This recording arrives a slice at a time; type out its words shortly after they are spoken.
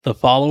The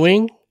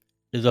following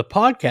is a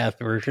podcast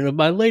version of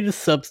my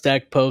latest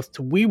Substack post,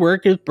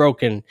 WeWork is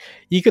Broken.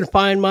 You can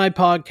find my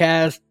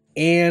podcast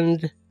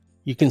and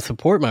you can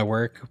support my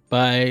work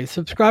by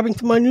subscribing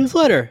to my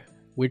newsletter,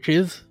 which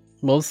is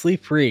mostly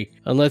free,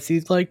 unless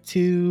you'd like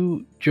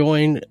to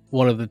join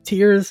one of the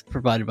tiers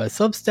provided by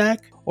Substack,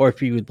 or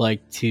if you would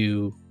like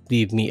to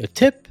leave me a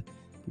tip,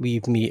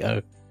 leave me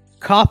a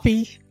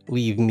coffee,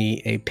 leave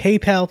me a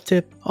PayPal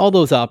tip. All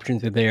those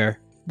options are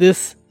there.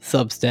 This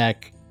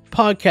Substack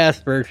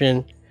podcast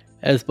version,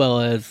 as well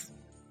as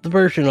the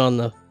version on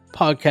the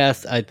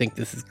podcast, I think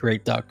this is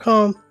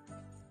great.com.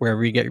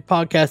 Wherever you get your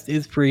podcast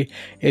is free.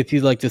 If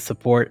you'd like to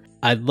support,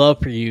 I'd love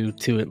for you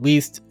to at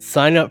least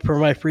sign up for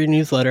my free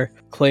newsletter,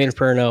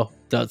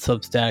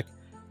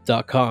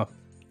 clayinferno.substack.com.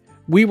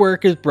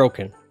 WeWork is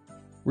broken.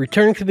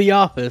 Return to the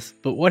office,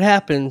 but what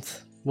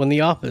happens when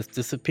the office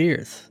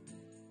disappears?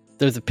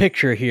 There's a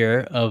picture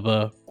here of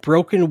a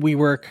broken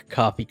WeWork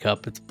coffee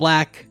cup. It's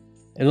black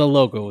and the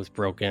logo is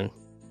broken.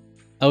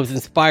 I was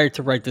inspired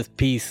to write this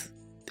piece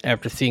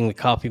after seeing the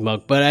coffee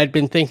mug, but I'd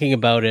been thinking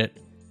about it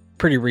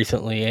pretty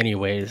recently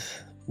anyways,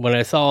 when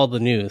I saw all the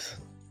news,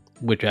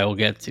 which I will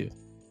get to.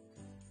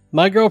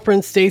 My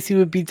girlfriend Stacy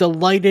would be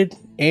delighted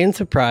and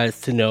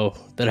surprised to know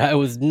that I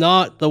was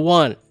not the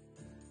one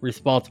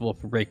responsible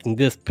for breaking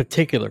this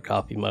particular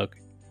coffee mug.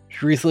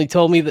 She recently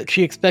told me that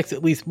she expects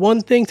at least one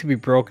thing to be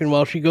broken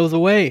while she goes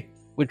away,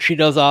 which she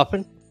does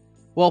often.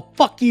 Well,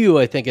 fuck you,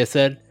 I think I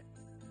said.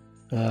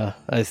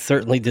 I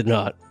certainly did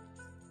not.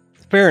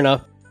 Fair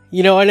enough.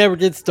 You know, I never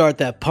did start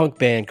that punk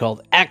band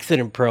called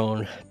Accident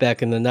Prone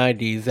back in the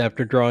 90s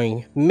after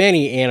drawing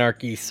many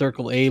Anarchy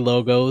Circle A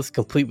logos,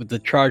 complete with the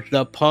charged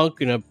up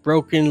punk and a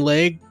broken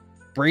leg,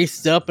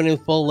 braced up and in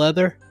full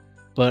leather.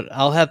 But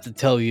I'll have to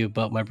tell you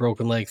about my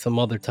broken leg some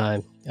other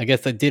time. I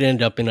guess I did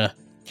end up in a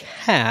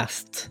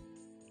cast,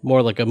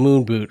 more like a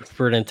moon boot,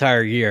 for an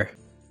entire year.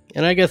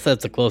 And I guess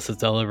that's the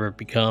closest I'll ever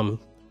become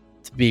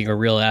to being a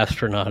real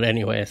astronaut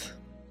anyways.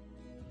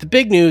 The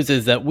big news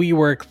is that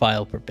WeWork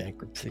filed for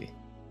bankruptcy.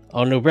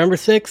 On November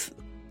 6th,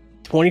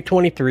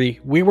 2023,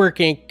 WeWork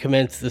Inc.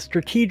 commenced the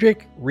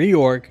strategic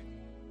reorg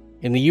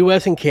in the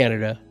US and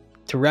Canada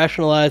to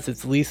rationalize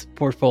its lease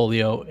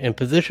portfolio and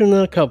position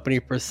the company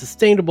for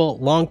sustainable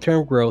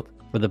long-term growth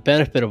for the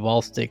benefit of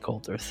all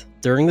stakeholders.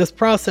 During this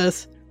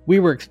process,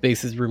 WeWork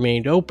spaces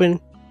remained open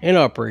and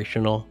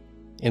operational,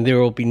 and there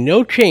will be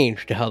no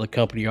change to how the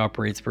company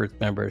operates for its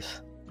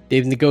members.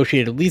 They've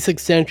negotiated lease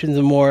extensions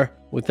and more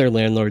with their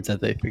landlords as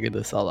they figure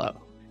this all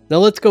out. Now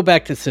let's go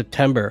back to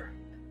September.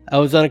 I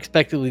was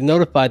unexpectedly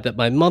notified that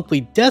my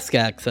monthly desk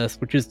access,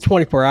 which is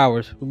 24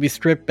 hours, would be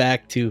stripped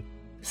back to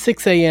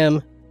 6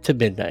 a.m. to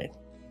midnight.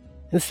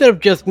 Instead of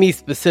just me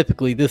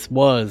specifically, this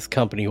was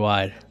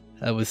company-wide.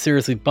 I was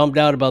seriously bummed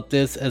out about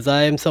this, as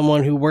I am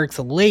someone who works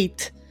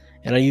late,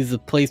 and I use the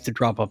place to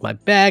drop off my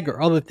bag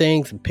or other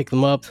things and pick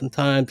them up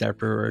sometimes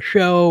after a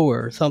show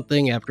or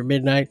something after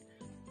midnight.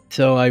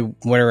 So I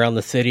went around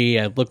the city,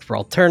 I looked for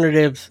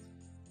alternatives,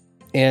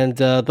 and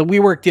the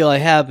WeWork deal I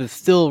have is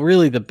still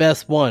really the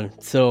best one.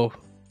 So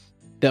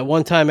that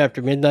one time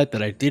after midnight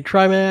that I did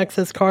try my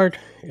access card,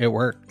 it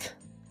worked.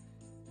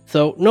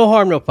 So no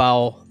harm, no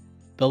foul.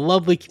 The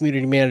lovely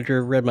community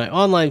manager read my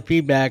online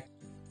feedback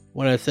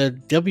when I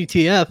said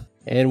WTF,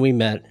 and we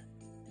met.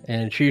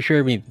 And she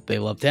assured me that they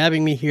loved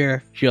having me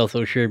here. She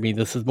also assured me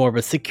this is more of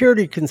a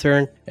security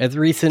concern, as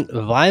recent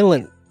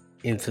violent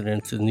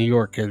incidents in New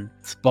York had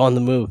spawned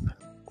the move.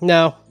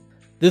 Now,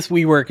 this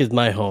WeWork is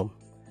my home.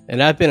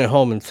 And I've been at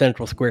home in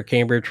Central Square,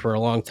 Cambridge for a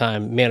long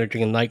time,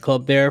 managing a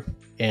nightclub there,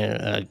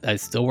 and I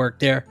still work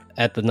there,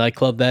 at the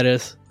nightclub that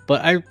is.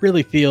 But I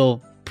really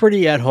feel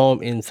pretty at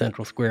home in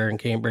Central Square in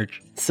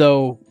Cambridge.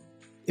 So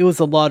it was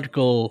a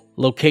logical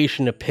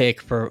location to pick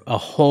for a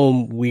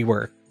home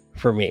WeWork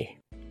for me,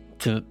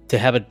 to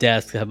have a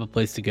desk, to have a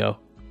place to go.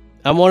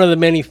 I'm one of the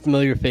many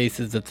familiar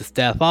faces that the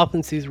staff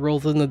often sees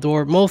rolls in the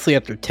door, mostly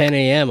after 10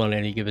 a.m. on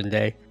any given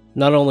day.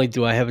 Not only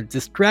do I have a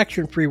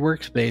distraction-free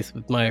workspace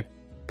with my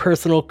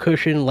personal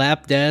cushion,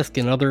 lap desk,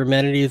 and other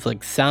amenities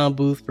like sound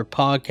booths for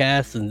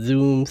podcasts and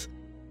Zooms,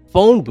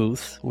 phone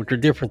booths, which are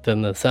different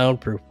than the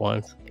soundproof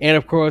ones, and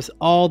of course,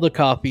 all the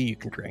coffee you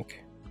can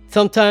drink.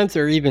 Sometimes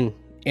there are even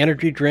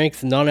energy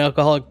drinks and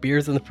non-alcoholic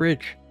beers in the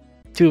fridge.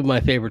 Two of my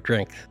favorite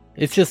drinks.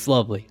 It's just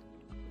lovely.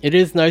 It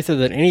is nicer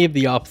than any of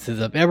the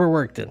offices I've ever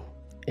worked in,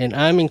 and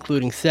I'm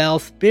including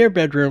Sal's spare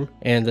bedroom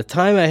and the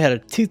time I had a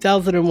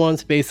 2001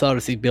 Space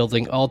Odyssey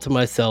building all to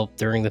myself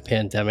during the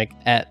pandemic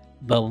at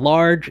the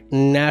large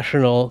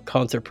national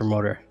concert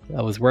promoter.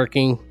 I was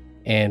working,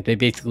 and they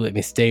basically let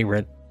me stay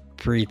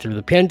rent-free through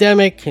the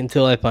pandemic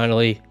until I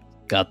finally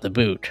got the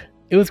boot.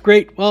 It was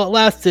great while it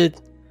lasted,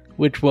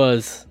 which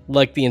was,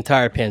 like the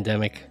entire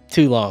pandemic,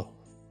 too long.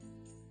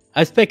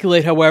 I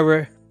speculate,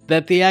 however,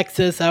 that the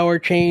access hour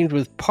change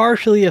was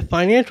partially a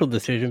financial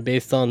decision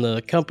based on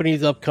the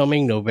company's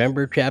upcoming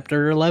November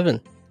Chapter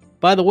 11.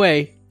 By the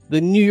way, the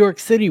New York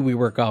City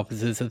WeWork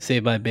offices have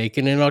saved my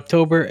bacon in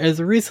October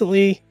as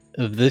recently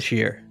of this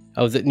year.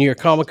 I was at New York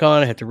Comic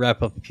Con, I had to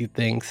wrap up a few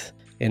things,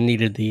 and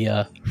needed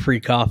the free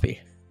coffee.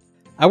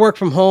 I work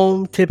from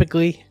home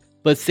typically,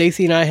 but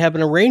Stacy and I have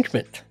an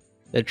arrangement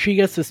that she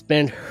gets to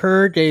spend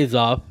her days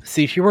off.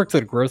 See, she works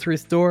at a grocery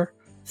store,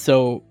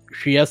 so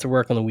she has to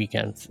work on the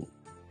weekends.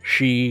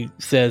 She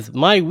says,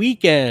 my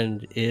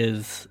weekend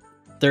is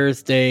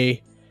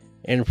Thursday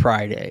and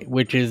Friday,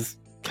 which is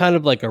kind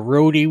of like a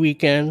roadie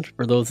weekend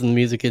for those in the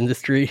music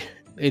industry.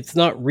 It's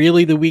not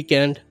really the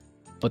weekend,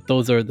 but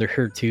those are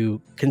her 2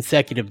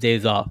 consecutive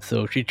days off,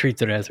 so she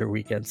treats it as her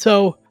weekend.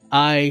 So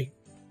I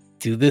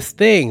do this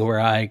thing where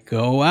I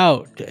go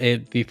out.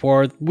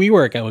 Before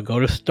WeWork, I would go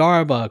to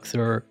Starbucks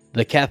or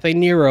the Cafe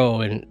Nero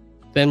and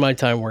spend my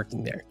time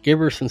working there. Give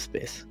her some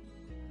space.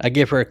 I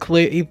give her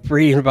a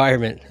free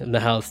environment in the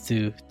house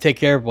to take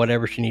care of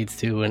whatever she needs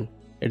to, and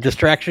a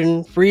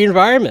distraction-free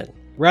environment.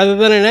 Rather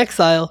than an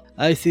exile,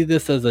 I see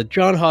this as a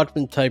John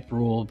Hodgman type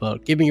rule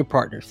about giving your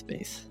partner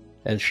space,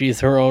 as she is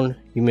her own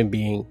human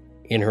being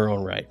in her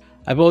own right.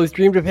 I've always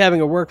dreamed of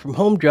having a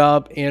work-from-home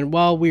job, and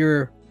while we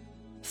were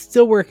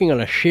still working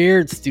on a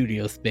shared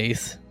studio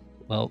space,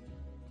 well,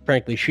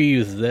 frankly, she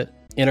uses it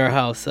in our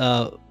house.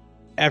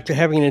 After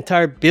having an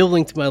entire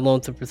building to my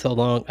lonesome for so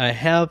long, I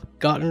have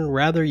gotten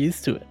rather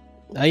used to it.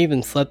 I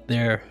even slept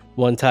there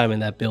one time in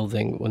that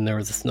building when there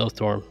was a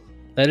snowstorm.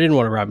 I didn't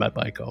want to ride my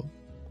bike home.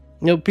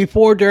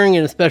 Before, during,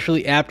 and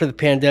especially after the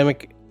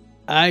pandemic,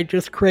 I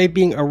just crave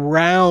being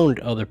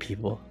around other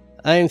people.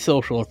 I am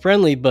social and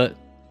friendly, but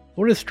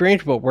what is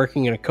strange about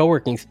working in a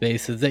co-working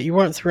space is that you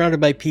aren't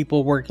surrounded by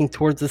people working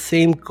towards the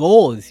same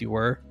goal as you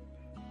were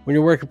when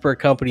you're working for a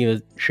company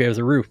that shares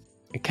a roof.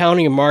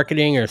 Accounting and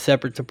marketing are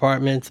separate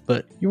departments,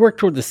 but you work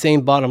toward the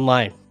same bottom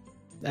line.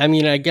 I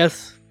mean, I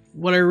guess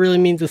what I really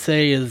mean to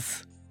say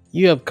is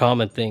you have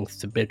common things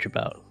to bitch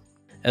about.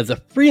 As a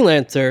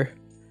freelancer,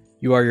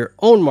 you are your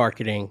own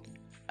marketing,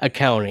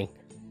 accounting,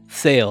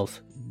 sales,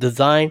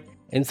 design,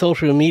 and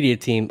social media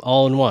team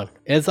all in one.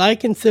 As I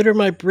consider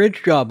my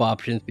bridge job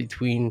options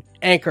between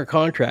anchor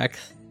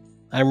contracts,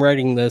 I'm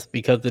writing this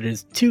because it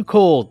is too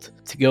cold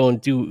to go and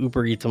do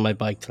Uber Eats on my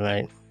bike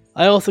tonight.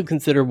 I also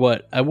consider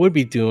what I would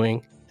be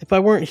doing if I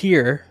weren't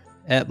here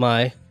at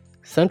my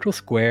Central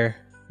Square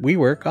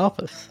WeWork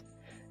office.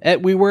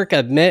 At WeWork,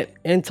 I've met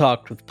and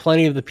talked with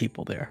plenty of the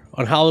people there.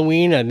 On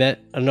Halloween, I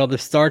met another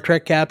Star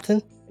Trek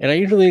captain, and I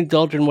usually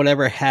indulge in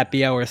whatever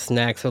happy hour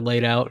snacks are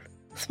laid out.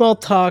 Small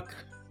talk,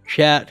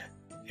 chat,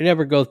 it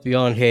never goes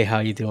beyond, hey, how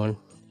you doing?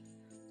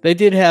 They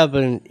did have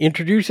an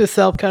introduce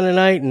yourself kind of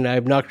night, and I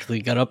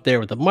obnoxiously got up there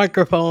with a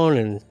microphone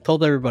and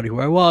told everybody who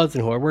I was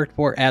and who I worked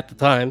for at the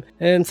time.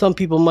 And some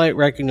people might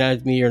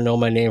recognize me or know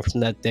my name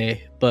from that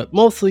day, but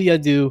mostly I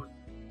do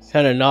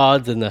kind of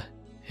nods and the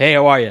hey,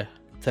 how are you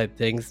type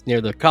things near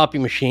the copy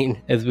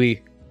machine as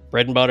we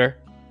bread and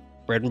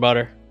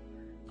butter,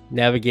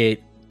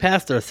 navigate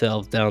past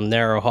ourselves down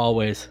narrow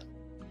hallways.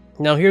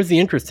 Now here's the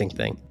interesting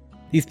thing.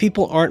 These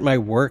people aren't my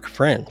work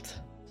friends,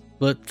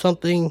 but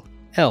something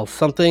else,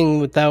 something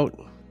without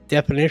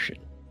definition.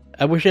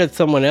 I wish I had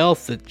someone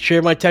else that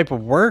shared my type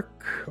of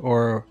work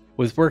or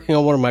was working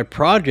on one of my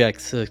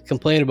projects to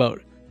complain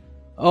about,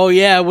 oh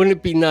yeah, wouldn't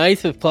it be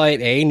nice if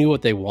client A knew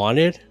what they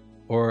wanted?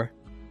 Or,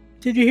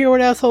 did you hear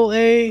what asshole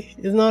A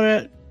is not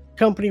at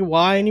company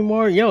Y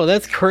anymore? Yo,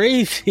 that's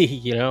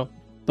crazy,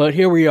 But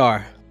here we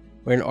are.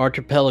 We're an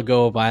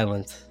archipelago of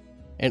islands,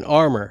 an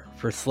armor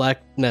for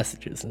Slack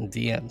messages and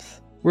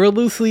DMs. We're a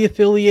loosely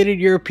affiliated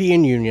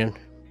European Union,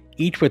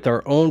 each with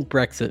our own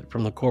Brexit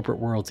from the corporate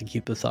world to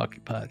keep us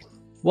occupied.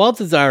 While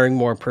desiring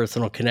more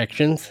personal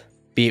connections,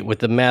 be it with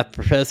the math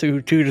professor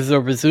who tutors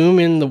over Zoom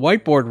in the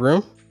whiteboard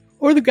room,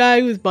 or the guy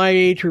who's my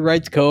age who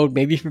writes code,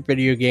 maybe for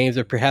video games,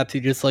 or perhaps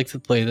he just likes to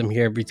play them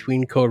here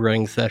between code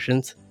writing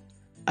sessions,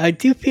 I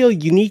do feel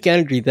unique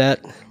energy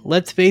that,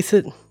 let's face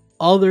it,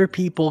 other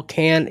people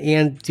can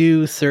and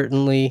do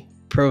certainly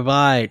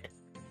provide.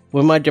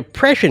 When my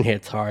depression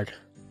hits hard,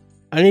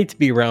 I need to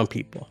be around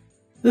people.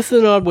 This is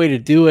an odd way to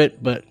do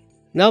it, but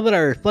now that I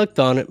reflect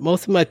on it,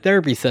 most of my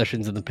therapy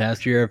sessions in the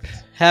past year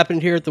have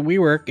happened here at the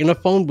WeWork in a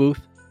phone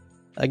booth.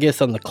 I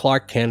guess I'm the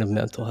Clark Kent of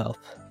mental health.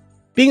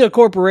 Being a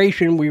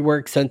corporation,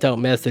 WeWork sent out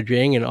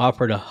messaging and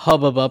offered a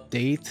hub of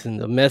updates and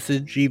a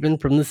message even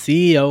from the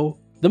CEO.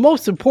 The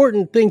most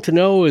important thing to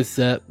know is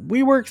that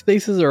WeWork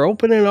spaces are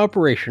open and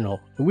operational,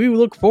 and we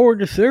look forward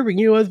to serving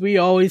you as we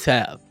always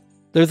have.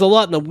 There's a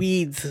lot in the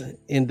weeds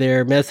in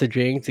their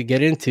messaging to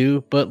get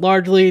into, but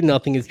largely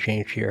nothing has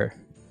changed here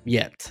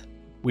yet.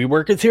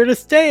 WeWork is here to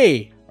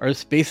stay. Our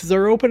spaces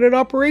are open and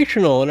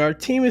operational, and our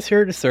team is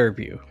here to serve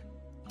you.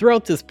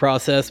 Throughout this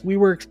process,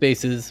 WeWork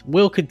spaces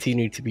will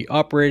continue to be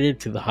operated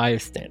to the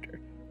highest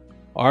standard.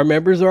 Our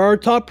members are our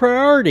top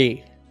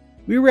priority.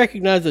 We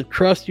recognize the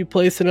trust you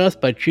place in us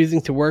by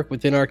choosing to work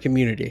within our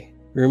community.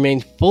 We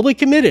remain fully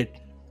committed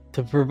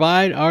to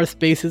provide our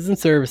spaces and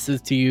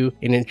services to you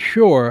and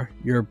ensure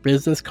your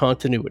business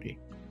continuity.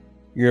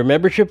 Your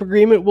membership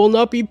agreement will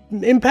not be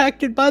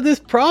impacted by this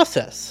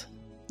process.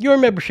 Your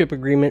membership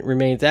agreement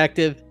remains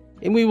active,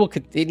 and we will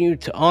continue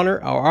to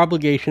honor our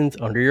obligations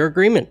under your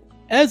agreement.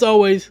 As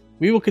always,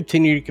 we will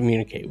continue to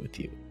communicate with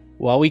you.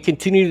 While we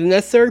continue the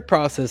necessary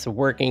process of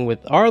working with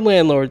our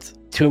landlords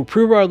To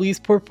improve our lease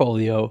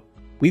portfolio,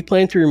 we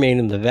plan to remain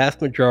in the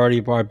vast majority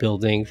of our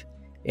buildings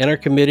and are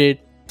committed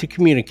to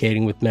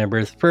communicating with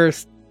members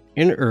first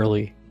and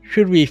early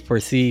should we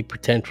foresee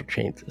potential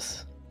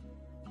changes.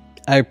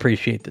 I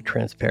appreciate the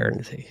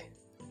transparency,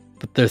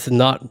 but there's a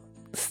knot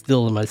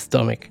still in my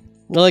stomach.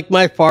 Like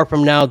my far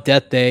from now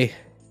death day,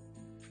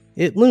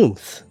 it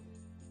looms.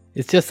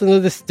 It's just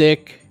another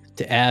stick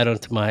to add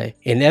onto my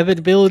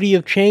inevitability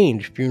of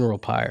change funeral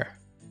pyre.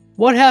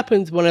 What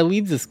happens when I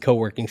leave this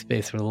co-working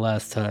space for the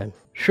last time?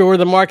 Sure,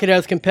 the market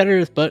has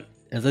competitors, but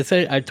as I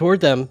said, I toured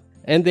them,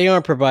 and they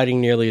aren't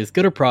providing nearly as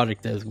good a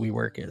product as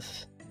WeWork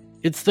is.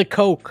 It's the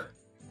Coke.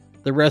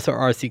 The rest are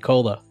RC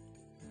Cola.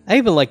 I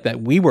even like that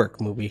WeWork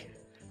movie.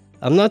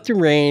 I'm not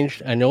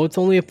deranged. I know it's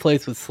only a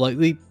place with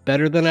slightly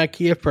better than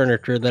IKEA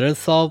furniture that has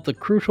solved the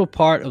crucial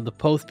part of the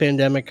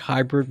post-pandemic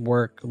hybrid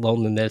work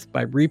loneliness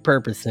by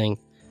repurposing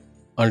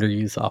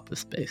underused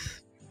office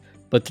space.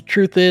 But the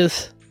truth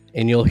is,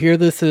 and you'll hear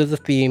this as a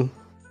theme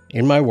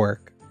in my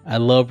work, I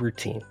love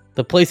routine.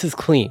 The place is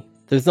clean.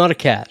 There's not a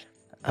cat.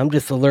 I'm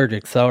just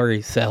allergic,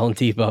 sorry, Sal and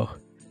Devo.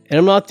 And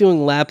I'm not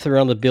doing laps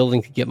around the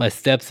building to get my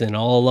steps in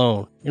all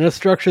alone, in a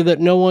structure that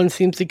no one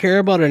seems to care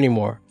about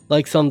anymore,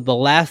 like some The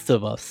Last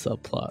of Us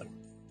subplot.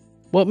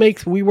 What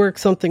makes WeWork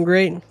something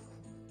great?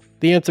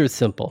 The answer is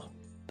simple.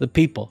 The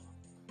people.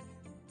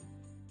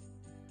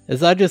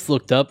 As I just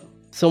looked up,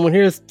 someone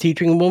here is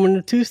teaching a woman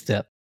a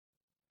two-step.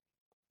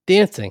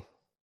 Dancing.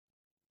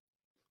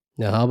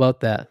 Now how about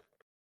that?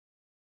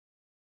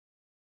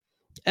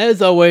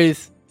 As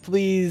always,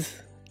 please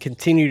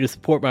continue to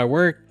support my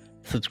work,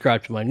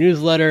 subscribe to my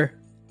newsletter,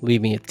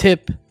 leave me a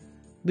tip,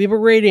 leave a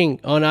rating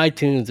on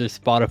iTunes or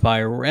Spotify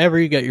or wherever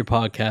you get your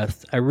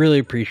podcasts. I really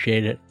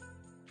appreciate it.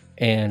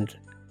 And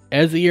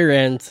as the year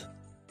ends,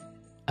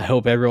 I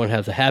hope everyone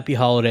has a happy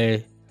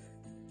holiday,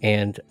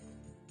 and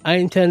I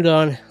intend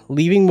on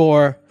leaving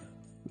more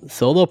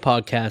solo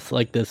podcasts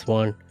like this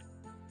one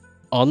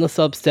on the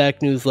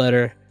Substack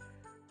newsletter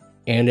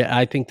and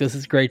at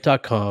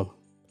ithinkthisisgreat.com.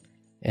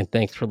 And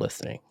thanks for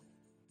listening.